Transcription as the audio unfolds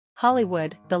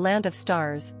Hollywood, the land of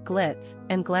stars, glitz,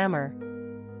 and glamour.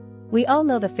 We all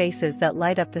know the faces that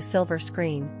light up the silver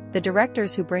screen, the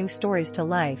directors who bring stories to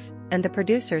life, and the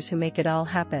producers who make it all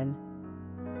happen.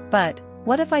 But,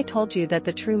 what if I told you that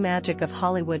the true magic of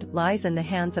Hollywood lies in the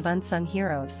hands of unsung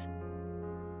heroes?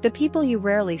 The people you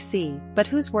rarely see, but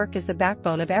whose work is the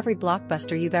backbone of every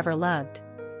blockbuster you've ever loved.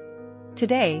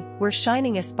 Today, we're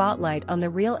shining a spotlight on the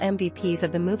real MVPs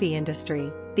of the movie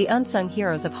industry, the unsung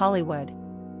heroes of Hollywood.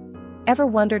 Ever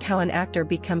wondered how an actor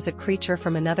becomes a creature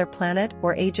from another planet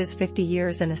or ages 50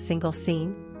 years in a single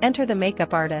scene? Enter the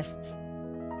makeup artists.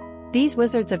 These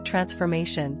wizards of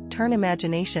transformation turn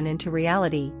imagination into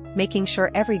reality, making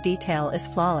sure every detail is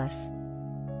flawless.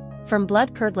 From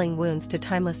blood-curdling wounds to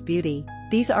timeless beauty,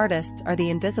 these artists are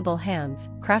the invisible hands,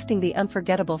 crafting the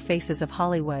unforgettable faces of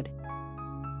Hollywood.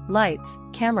 Lights,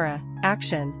 camera,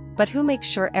 action, but who makes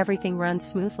sure everything runs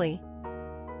smoothly?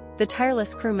 The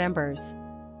tireless crew members.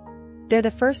 They're the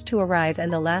first to arrive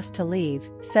and the last to leave,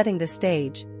 setting the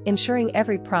stage, ensuring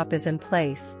every prop is in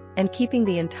place, and keeping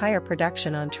the entire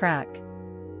production on track.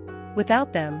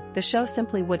 Without them, the show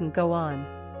simply wouldn't go on.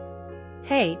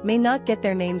 Hey, may not get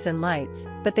their names in lights,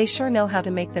 but they sure know how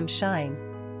to make them shine.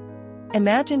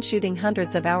 Imagine shooting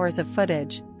hundreds of hours of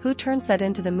footage. Who turns that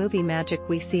into the movie magic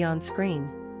we see on screen?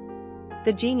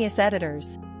 The genius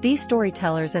editors. These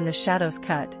storytellers in the shadows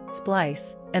cut,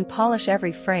 splice, and polish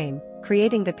every frame,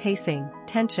 creating the pacing,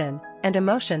 tension, and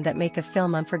emotion that make a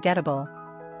film unforgettable.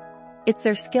 It's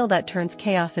their skill that turns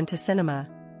chaos into cinema.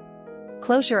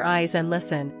 Close your eyes and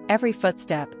listen, every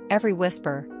footstep, every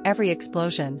whisper, every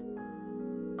explosion.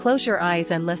 Close your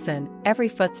eyes and listen, every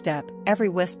footstep, every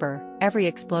whisper, every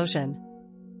explosion.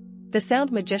 The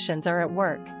sound magicians are at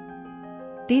work.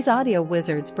 These audio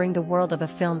wizards bring the world of a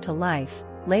film to life,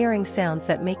 layering sounds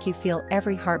that make you feel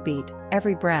every heartbeat,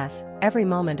 every breath, every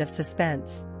moment of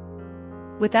suspense.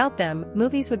 Without them,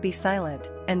 movies would be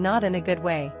silent, and not in a good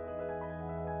way.